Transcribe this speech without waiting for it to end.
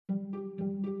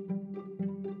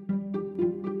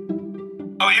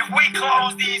So if we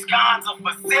close these kinds of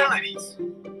facilities,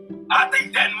 I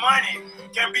think that money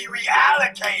can be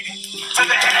reallocated to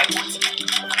the equity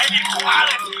and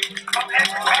equality of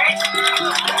education.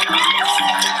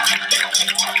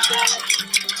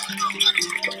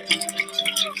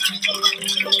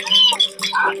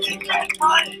 I think that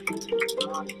money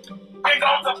can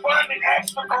go to funding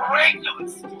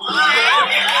extracurriculars.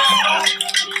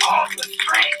 Off the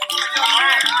street.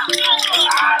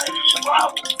 Out of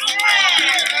trouble.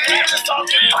 There's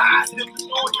something positive to do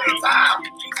with their time.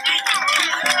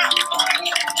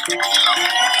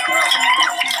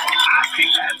 I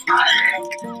think that money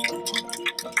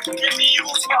can be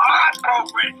used for art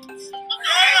programs,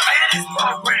 tennis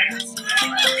programs,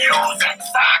 music,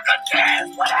 soccer, jazz,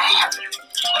 what have you.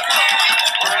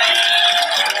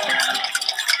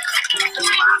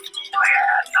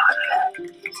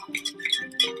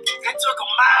 It took a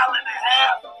mile and a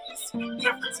half to see the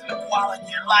difference in the quality of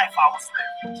life I was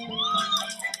living.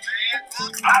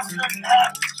 I shouldn't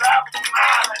have to travel a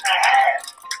mile and a half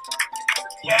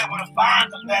to be able to find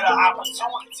a better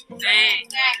opportunity. Dang.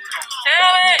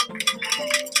 Tell it!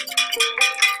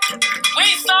 We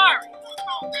sorry!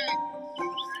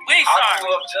 We I sorry!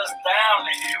 grew up just down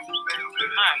the hill from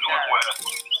Northwest,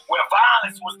 where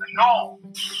violence was the norm.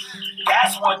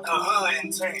 That's what the hood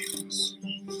entails.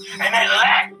 And that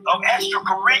lack of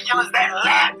extracurriculars, that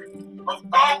lack of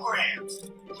programs,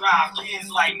 drive kids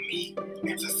like me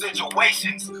into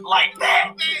situations like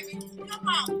that.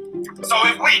 So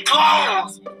if we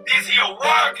close this here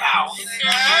workhouse,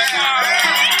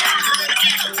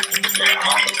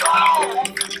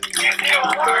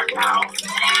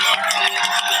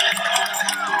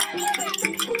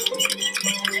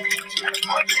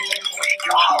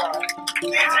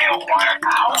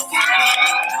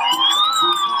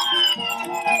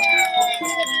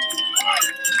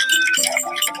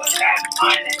 that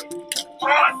money for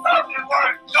something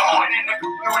worth doing in the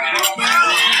community.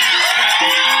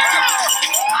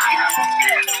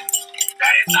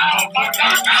 That is all for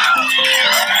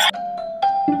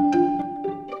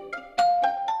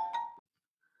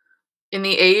In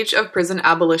the age of prison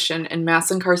abolition and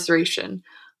mass incarceration,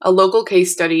 a local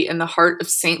case study in the heart of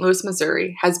St. Louis,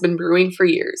 Missouri has been brewing for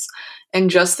years, and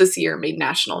just this year made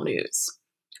national news.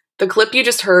 The clip you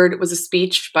just heard was a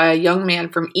speech by a young man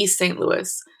from East St.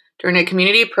 Louis during a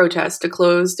community protest to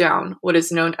close down what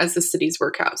is known as the city's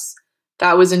workhouse.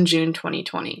 That was in June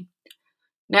 2020.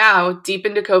 Now, deep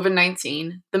into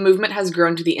COVID-19, the movement has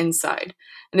grown to the inside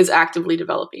and is actively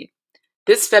developing.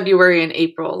 This February and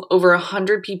April, over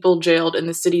 100 people jailed in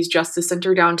the city's Justice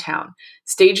Center downtown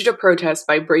staged a protest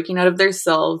by breaking out of their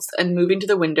cells and moving to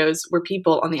the windows where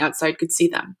people on the outside could see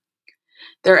them.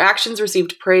 Their actions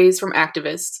received praise from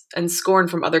activists and scorn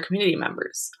from other community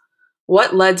members.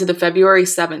 What led to the February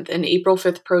 7th and April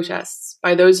 5th protests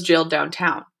by those jailed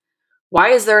downtown? Why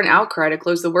is there an outcry to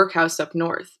close the workhouse up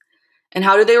north? And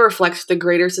how do they reflect the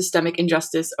greater systemic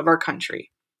injustice of our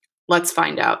country? Let's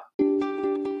find out.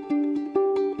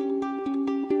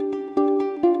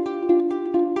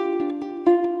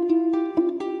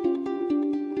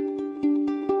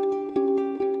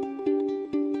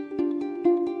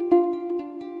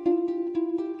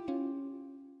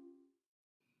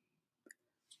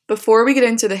 Before we get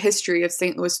into the history of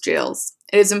St. Louis jails,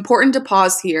 it is important to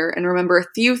pause here and remember a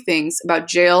few things about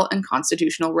jail and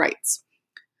constitutional rights.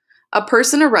 A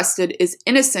person arrested is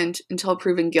innocent until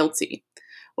proven guilty.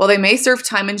 While they may serve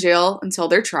time in jail until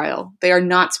their trial, they are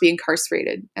not to be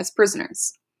incarcerated as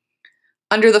prisoners.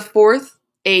 Under the 4th,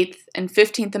 8th, and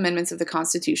 15th Amendments of the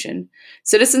Constitution,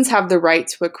 citizens have the right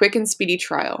to a quick and speedy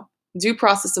trial, due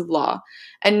process of law,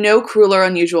 and no cruel or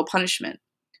unusual punishment.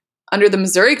 Under the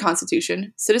Missouri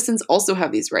Constitution, citizens also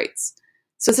have these rights.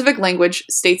 Specific language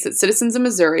states that citizens in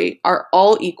Missouri are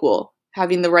all equal,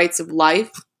 having the rights of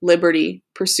life, liberty,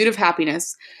 pursuit of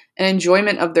happiness, and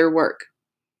enjoyment of their work.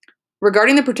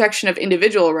 Regarding the protection of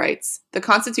individual rights, the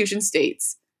Constitution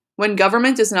states, "When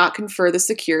government does not confer the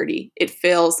security, it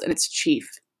fails in its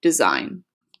chief design."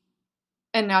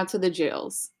 And now to the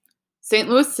jails. St.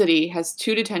 Louis City has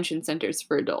 2 detention centers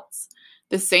for adults: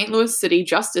 the St. Louis City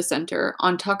Justice Center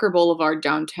on Tucker Boulevard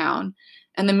downtown,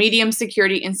 and the Medium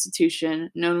Security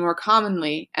Institution, known more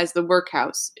commonly as the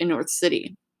Workhouse in North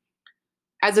City.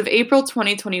 As of April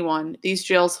 2021, these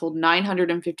jails hold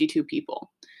 952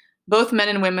 people. Both men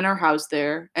and women are housed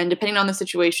there, and depending on the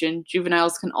situation,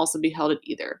 juveniles can also be held at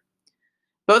either.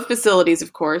 Both facilities,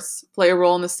 of course, play a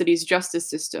role in the city's justice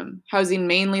system, housing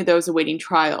mainly those awaiting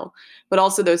trial, but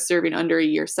also those serving under a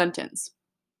year sentence.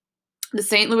 The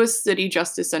St. Louis City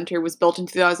Justice Center was built in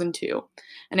 2002,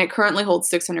 and it currently holds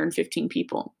 615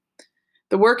 people.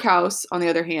 The workhouse, on the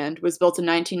other hand, was built in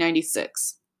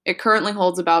 1996. It currently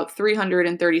holds about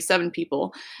 337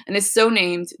 people and is so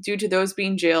named due to those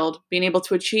being jailed being able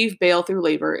to achieve bail through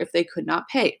labor if they could not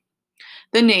pay.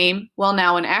 The name, while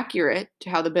now inaccurate to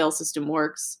how the bail system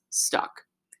works, stuck.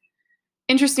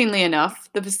 Interestingly enough,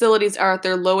 the facilities are at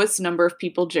their lowest number of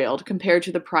people jailed compared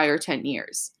to the prior 10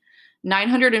 years.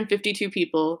 952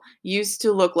 people used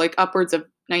to look like upwards of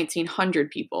 1,900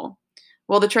 people.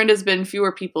 While the trend has been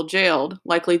fewer people jailed,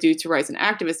 likely due to rise in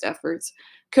activist efforts,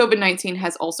 COVID-19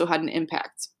 has also had an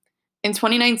impact. In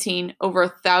 2019, over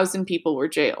 1,000 people were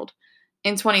jailed.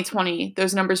 In 2020,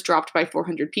 those numbers dropped by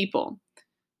 400 people.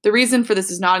 The reason for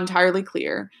this is not entirely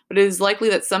clear, but it is likely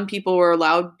that some people were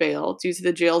allowed bail due to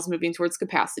the jails moving towards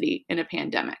capacity in a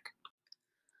pandemic.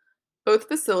 Both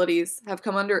facilities have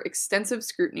come under extensive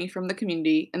scrutiny from the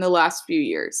community in the last few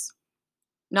years.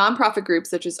 Nonprofit groups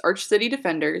such as Arch City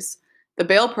Defenders, the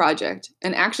Bail Project,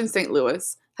 and Action St.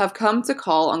 Louis have come to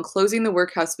call on closing the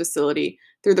workhouse facility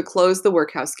through the Close the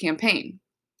Workhouse campaign.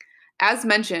 As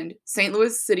mentioned, St.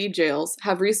 Louis City jails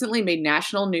have recently made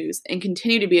national news and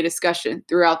continue to be a discussion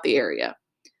throughout the area.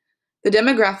 The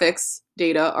demographics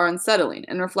data are unsettling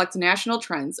and reflect national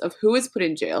trends of who is put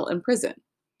in jail and prison.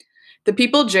 The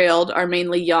people jailed are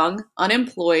mainly young,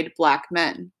 unemployed Black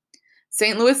men.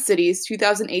 St. Louis City's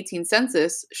 2018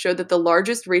 census showed that the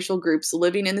largest racial groups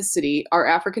living in the city are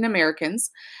African Americans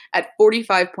at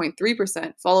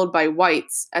 45.3%, followed by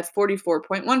whites at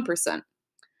 44.1%.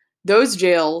 Those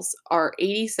jails are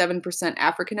 87%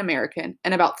 African American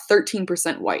and about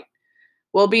 13% white.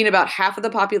 While being about half of the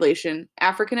population,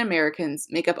 African Americans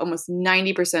make up almost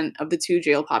 90% of the two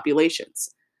jail populations.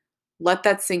 Let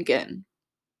that sink in.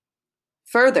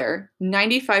 Further,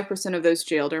 95% of those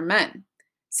jailed are men.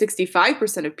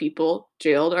 65% of people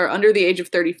jailed are under the age of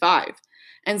 35,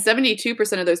 and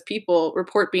 72% of those people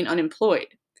report being unemployed.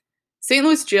 St.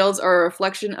 Louis jails are a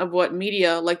reflection of what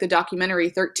media like the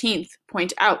documentary 13th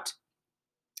point out.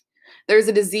 There is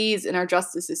a disease in our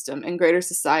justice system and greater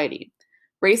society.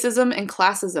 Racism and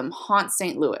classism haunt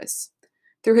St. Louis.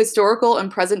 Through historical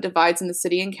and present divides in the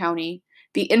city and county,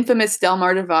 the infamous Del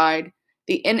Mar Divide,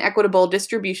 the inequitable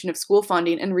distribution of school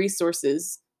funding and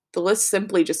resources, the list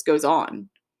simply just goes on.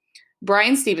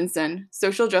 Brian Stevenson,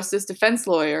 social justice defense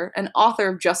lawyer and author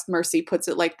of Just Mercy, puts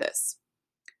it like this.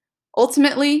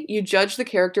 Ultimately, you judge the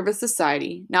character of a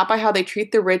society not by how they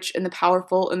treat the rich and the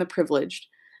powerful and the privileged,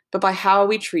 but by how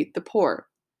we treat the poor,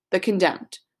 the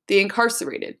condemned, the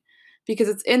incarcerated, because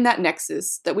it's in that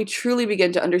nexus that we truly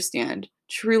begin to understand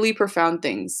truly profound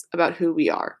things about who we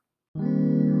are.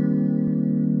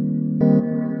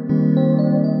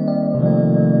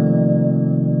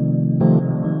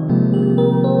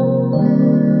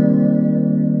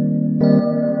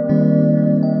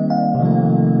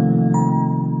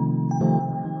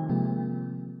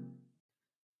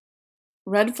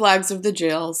 Red flags of the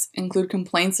jails include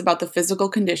complaints about the physical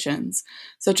conditions,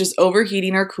 such as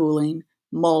overheating or cooling,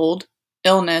 mold,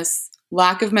 illness,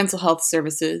 lack of mental health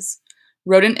services,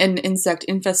 rodent and insect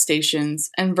infestations,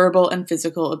 and verbal and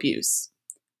physical abuse.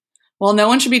 While no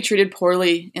one should be treated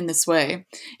poorly in this way,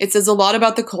 it says a lot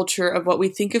about the culture of what we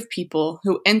think of people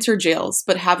who enter jails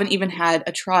but haven't even had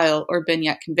a trial or been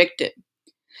yet convicted.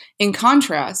 In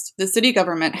contrast, the city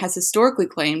government has historically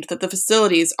claimed that the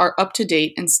facilities are up to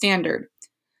date and standard.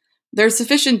 There is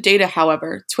sufficient data,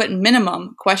 however, to at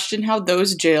minimum question how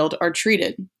those jailed are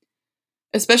treated,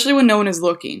 especially when no one is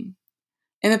looking.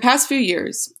 In the past few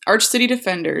years, Arch City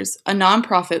Defenders, a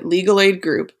nonprofit legal aid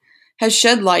group, has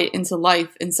shed light into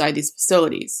life inside these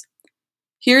facilities.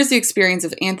 Here is the experience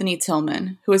of Anthony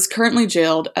Tillman, who is currently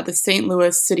jailed at the St.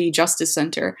 Louis City Justice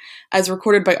Center, as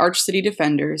recorded by Arch City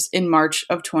Defenders in March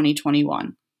of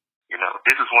 2021.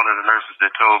 This is one of the nurses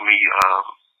that told me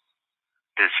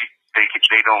that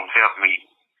they don't help me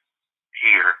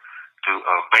here to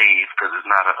bathe because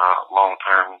it's not a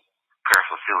long-term care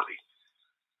facility.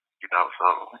 So I'm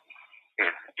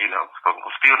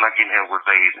still not getting help with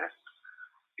bathing.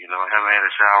 I haven't had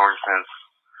a shower since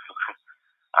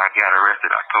I got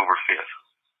arrested October 5th.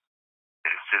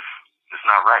 It's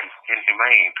not right,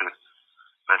 inhumane to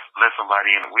let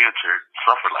somebody in a wheelchair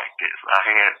suffer like this. I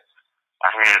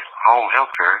had home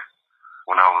health care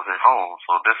when I was at home,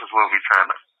 so this is what we're trying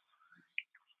to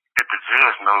let the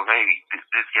judge know, hey,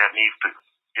 this guy needs to,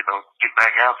 get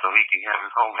back out so he can have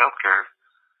his home health care,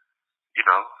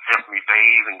 help me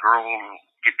bathe and groom and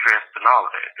get dressed and all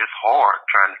of that. It's hard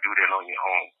trying to do that on your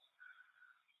own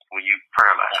when you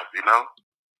paralyzed,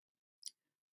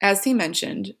 As he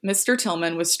mentioned, Mr.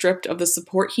 Tillman was stripped of the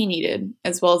support he needed,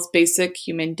 as well as basic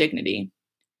human dignity.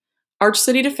 Arch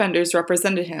City Defenders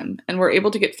represented him and were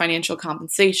able to get financial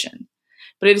compensation.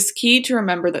 but it is key to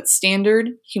remember that standard,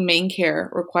 humane care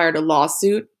required a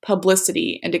lawsuit,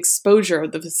 publicity, and exposure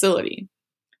of the facility.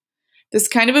 This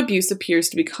kind of abuse appears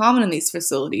to be common in these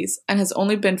facilities and has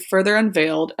only been further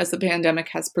unveiled as the pandemic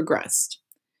has progressed.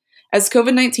 As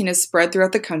COVID-19 has spread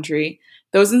throughout the country,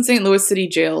 those in St. Louis City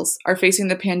jails are facing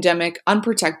the pandemic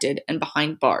unprotected and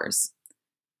behind bars.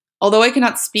 Although I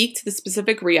cannot speak to the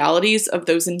specific realities of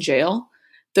those in jail,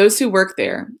 those who work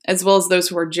there, as well as those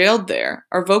who are jailed there,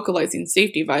 are vocalizing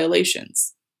safety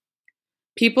violations.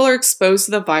 People are exposed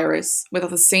to the virus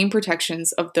without the same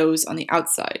protections of those on the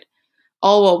outside,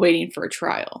 all while waiting for a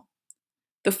trial.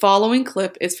 The following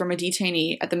clip is from a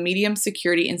detainee at the Medium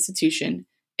Security Institution,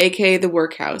 aka the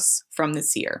Workhouse, from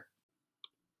this year.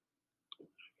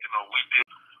 We did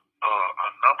a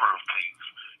number of things.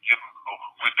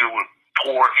 We deal with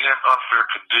poor and unfair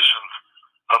conditions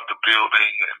of the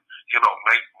building and,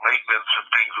 maintenance and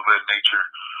things of that nature.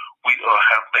 We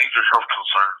have major health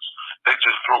concerns. They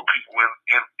just throw people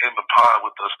in the pod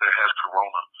with us that has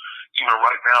corona. Even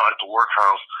right now at the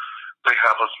workhouse, they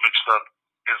have us mixed up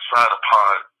inside a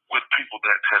pod with people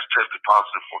that has tested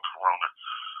positive for corona.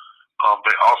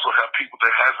 They also have people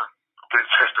that hasn't been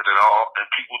tested at all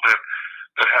and people that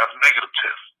have negative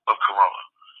tests of corona.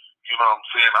 You know what I'm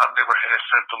saying? I never had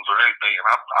symptoms or anything, and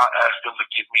I asked them to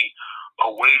get me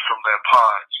away from that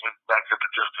pod, even back at the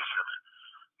Justice Center.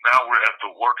 Now we're at the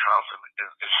workhouse, and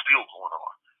it's still going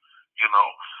on.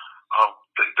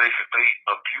 They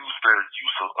abuse their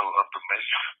use of the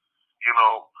mace,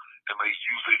 and they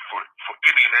use it for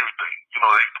any and everything.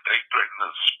 They threaten to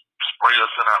spray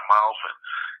us in our mouth and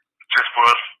just for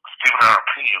us giving our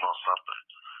opinion on something,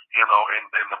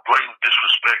 and the blatant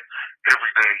disrespect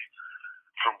every day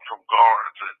from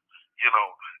guards, and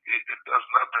it does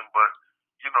nothing but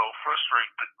frustrate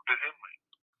the inmate.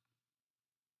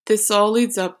 This all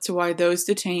leads up to why those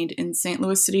detained in St.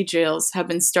 Louis City jails have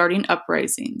been starting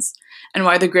uprisings, and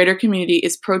why the greater community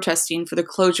is protesting for the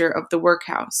closure of the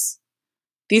workhouse.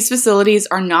 These facilities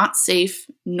are not safe,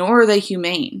 nor are they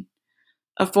humane.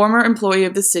 A former employee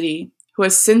of the city, who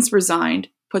has since resigned,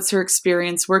 puts her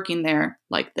experience working there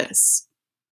like this.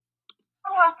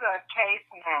 I was a case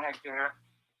manager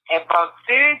at both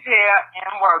City Jail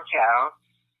and Workhouse,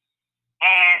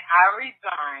 and I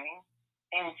resigned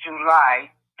in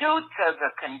July due to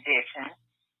the conditions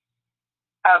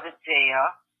of the jail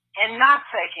and not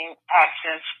taking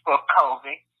actions for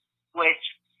COVID, which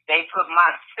they put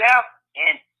myself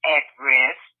at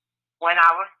risk. When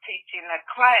I was teaching a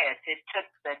class, it took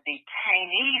the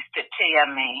detainees to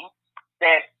tell me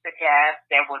that the guys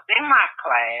that was in my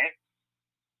class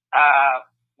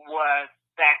was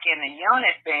back in the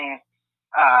unit being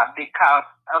because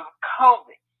of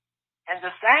COVID. And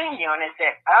the same unit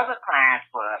that other clients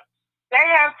were, they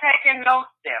have taken no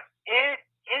steps.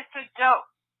 It's a joke.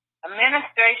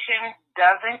 Administration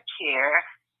doesn't care,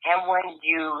 and when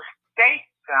you state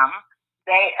them,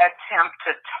 they attempt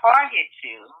to target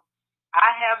you.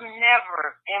 I have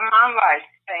never in my life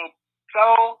seen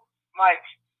so much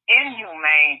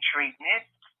inhumane treatment.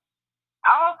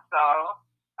 Also,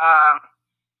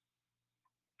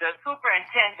 the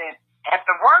superintendent at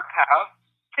the workhouse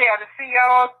tell the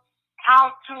CEOs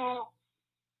how to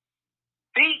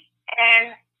beat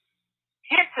and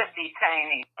hit the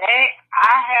detainee.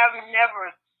 I have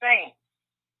never seen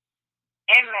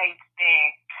inmates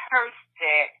being cursed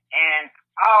at and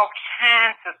all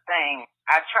kinds of things.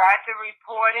 I tried to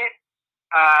report it.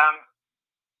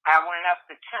 I went up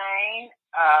the chain,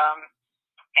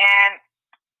 and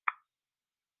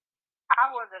I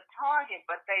was a target,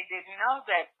 but they didn't know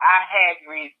that I had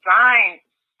resigned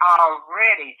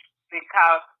already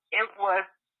because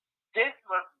this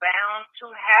was bound to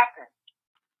happen.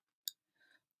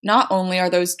 Not only are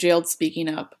those jailed speaking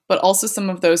up, but also some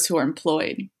of those who are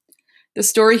employed. The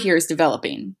story here is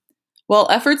developing. While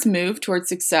efforts move towards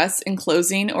success in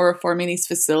closing or reforming these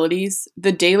facilities,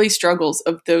 the daily struggles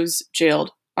of those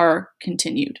jailed are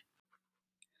continued.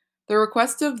 The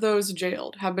requests of those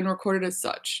jailed have been recorded as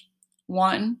such: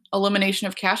 1. Elimination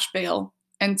of cash bail,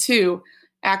 and 2.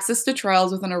 Access to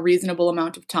trials within a reasonable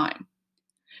amount of time.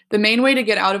 The main way to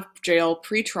get out of jail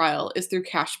pre-trial is through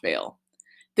cash bail.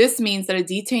 This means that a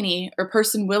detainee or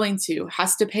person willing to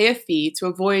has to pay a fee to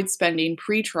avoid spending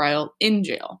pre-trial in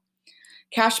jail.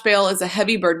 Cash bail is a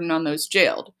heavy burden on those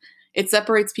jailed. It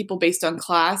separates people based on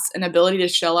class and ability to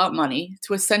shell out money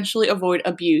to essentially avoid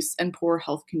abuse and poor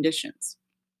health conditions.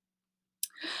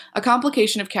 A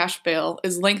complication of cash bail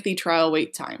is lengthy trial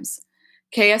wait times.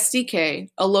 KSDK,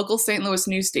 a local St. Louis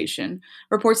news station,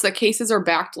 reports that cases are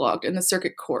backlogged in the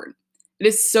circuit court. It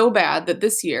is so bad that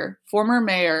this year, former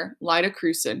Mayor Lyda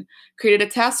Krewson created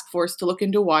a task force to look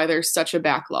into why there's such a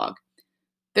backlog.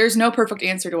 There's no perfect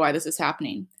answer to why this is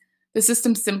happening. The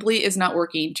system simply is not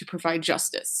working to provide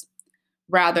justice.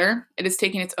 Rather, it is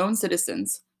taking its own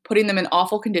citizens, putting them in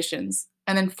awful conditions,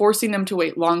 and then forcing them to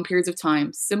wait long periods of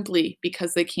time simply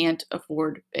because they can't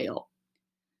afford bail.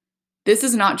 This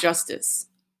is not justice.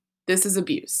 This is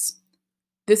abuse.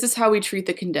 This is how we treat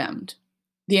the condemned,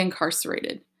 the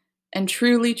incarcerated, and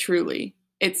truly, truly,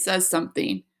 it says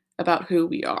something about who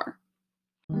we are.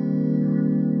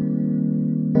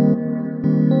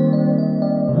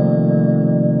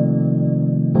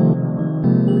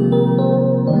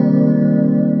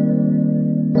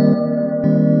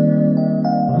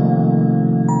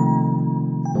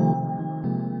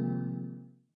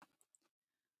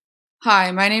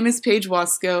 Hi, my name is Paige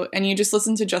Wasco, and you just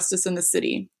listened to Justice in the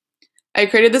City. I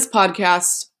created this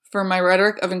podcast for my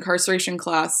Rhetoric of Incarceration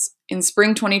class in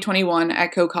spring 2021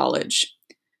 at Coe College.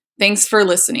 Thanks for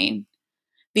listening.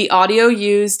 The audio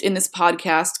used in this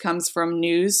podcast comes from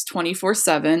News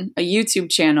 24/7, a YouTube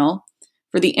channel,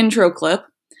 for the intro clip,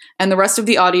 and the rest of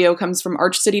the audio comes from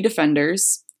Arch City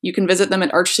Defenders. You can visit them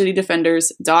at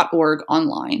archcitydefenders.org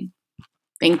online.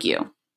 Thank you.